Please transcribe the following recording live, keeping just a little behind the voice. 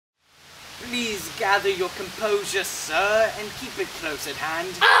Please gather your composure, sir, and keep it close at hand.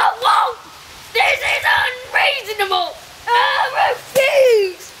 I won't! This is unreasonable! I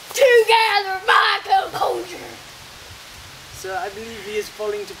refuse to gather my composure! Sir, I believe he is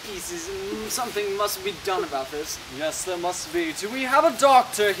falling to pieces, and something must be done about this. Yes, there must be. Do we have a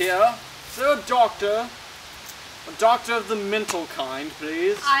doctor here? Sir, a doctor? A doctor of the mental kind,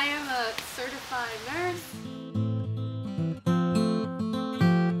 please. I am a certified nurse.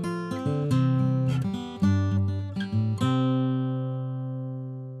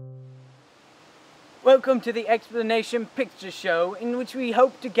 Welcome to the Explanation Picture Show, in which we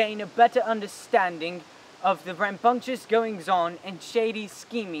hope to gain a better understanding of the rambunctious goings-on and shady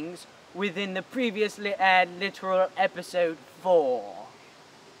schemings within the previously aired literal episode 4.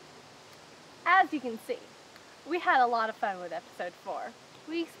 As you can see, we had a lot of fun with episode 4.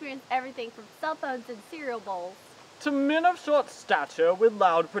 We experienced everything from cell phones and cereal bowls To men of short stature with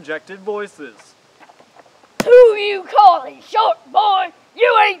loud projected voices. Who you calling short, boy?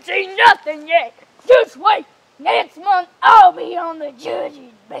 You ain't seen nothing yet. Just wait. Next month, I'll be on the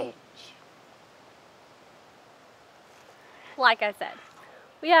judge's bench. Like I said,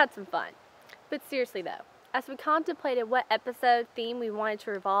 we had some fun. But seriously though, as we contemplated what episode theme we wanted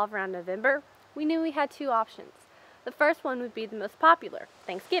to revolve around November, we knew we had two options. The first one would be the most popular,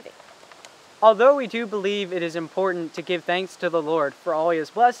 Thanksgiving. Although we do believe it is important to give thanks to the Lord for all he has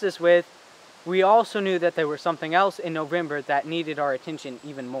blessed us with, we also knew that there was something else in November that needed our attention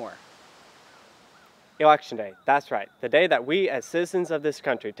even more. Election Day, that's right, the day that we as citizens of this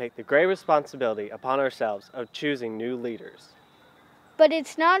country take the great responsibility upon ourselves of choosing new leaders. But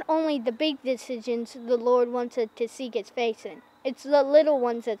it's not only the big decisions the Lord wants us to seek His face in, it's the little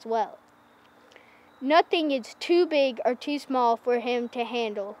ones as well. Nothing is too big or too small for Him to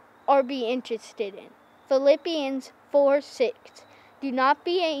handle or be interested in. Philippians 4:6. Do not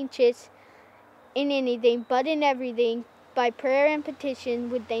be anxious in anything, but in everything, by prayer and petition,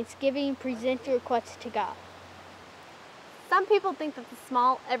 with thanksgiving, present your requests to God. Some people think that the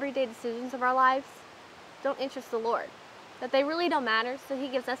small, everyday decisions of our lives don't interest the Lord, that they really don't matter, so He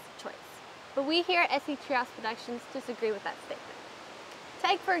gives us the choice. But we here at SC Treehouse Productions disagree with that statement.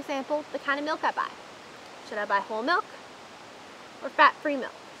 Take, for example, the kind of milk I buy. Should I buy whole milk or fat-free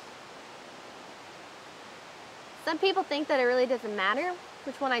milk? Some people think that it really doesn't matter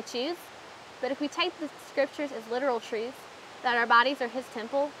which one I choose, but if we take the scriptures as literal truths, that our bodies are His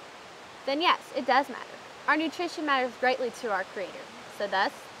temple, then yes, it does matter. Our nutrition matters greatly to our Creator, so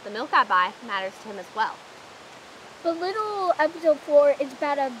thus, the milk I buy matters to Him as well. But little episode 4 is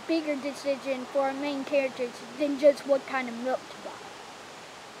about a bigger decision for our main characters than just what kind of milk to buy.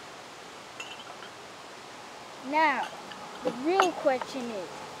 Now, the real question is,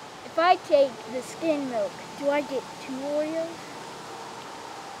 if I take the skim milk, do I get 2 Oreos?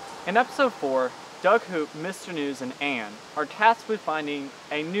 In episode 4, Doug Hoop, Mr. News, and Ann are tasked with finding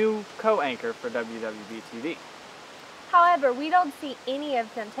a new co-anchor for WWB-TV. However, we don't see any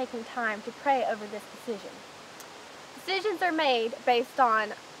of them taking time to pray over this decision. Decisions are made based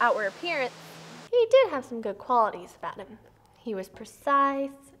on outward appearance. He did have some good qualities about him. He was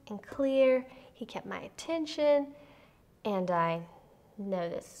precise and clear, he kept my attention, and I know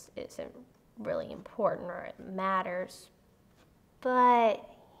this isn't really important or it matters, but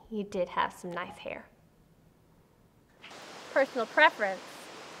he did have some nice hair. Personal preference.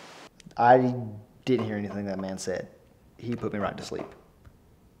 I didn't hear anything that man said. He put me right to sleep.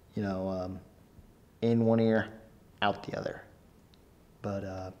 You know, in one ear, out the other.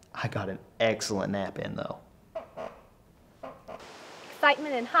 But I got an excellent nap in, though.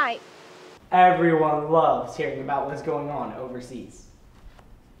 Excitement and hype. Everyone loves hearing about what's going on overseas.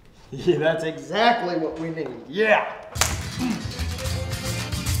 Yeah, that's exactly what we need. Yeah!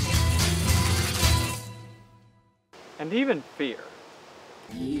 And even fear.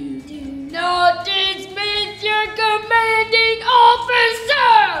 You do not dismiss your commanding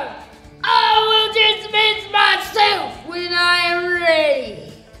officer! I will dismiss myself when I am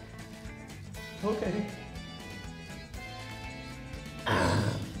ready! Okay. I'm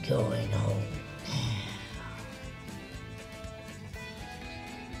going home.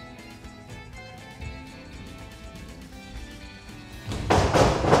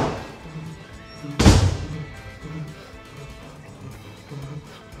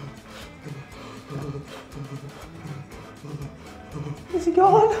 Is he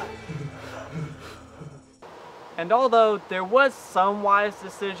gone? And although there was some wise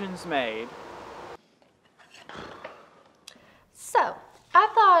decisions made, So, I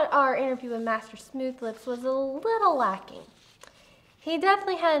thought our interview with Master Smoothlets was a little lacking. He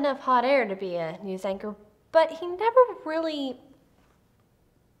definitely had enough hot air to be a news anchor, but he never really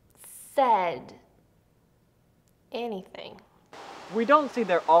said anything. We don't see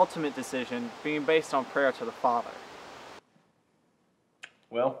their ultimate decision being based on prayer to the Father.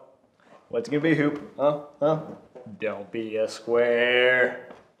 Well, what's it gonna be, Hoop? Huh? Don't be a square.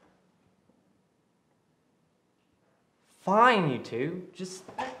 Fine, you two. Just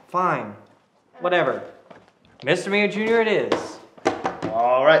fine. Whatever. Mr. Mia Jr. it is.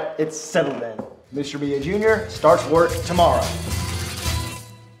 All right, it's settled then. Mr. Mia Jr. starts work tomorrow.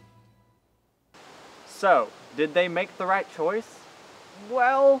 So, did they make the right choice?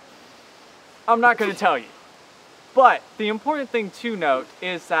 Well, I'm not going to tell you. But the important thing to note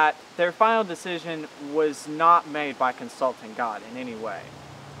is that their final decision was not made by consulting God in any way.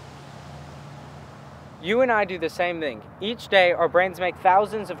 You and I do the same thing. Each day, our brains make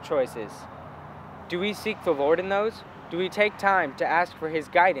thousands of choices. Do we seek the Lord in those? Do we take time to ask for His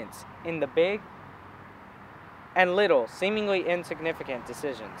guidance in the big and little, seemingly insignificant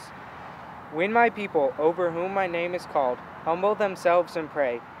decisions? When my people, over whom my name is called, humble themselves and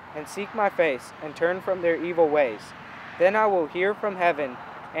pray, and seek my face, and turn from their evil ways, then I will hear from heaven,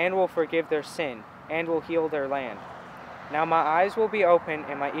 and will forgive their sin, and will heal their land. Now my eyes will be open,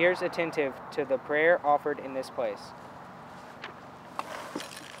 and my ears attentive to the prayer offered in this place.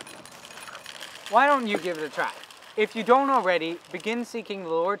 Why don't you give it a try? If you don't already, begin seeking the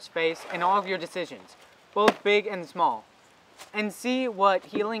Lord's face in all of your decisions, both big and small, and see what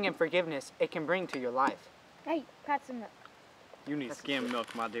healing and forgiveness it can bring to your life. Hey, pass some milk. You need skim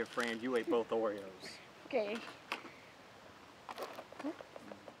milk, my dear friend. You ate both Oreos. Okay.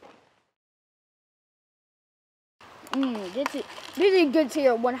 This is good to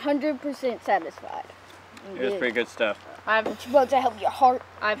hear. 100% satisfied. It was pretty good stuff. It's supposed to help your heart.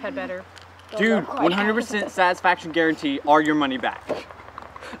 I've had better. Dude, 100% satisfaction guarantee or your money back.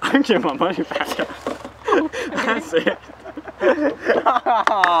 I'm getting my money back. That's it.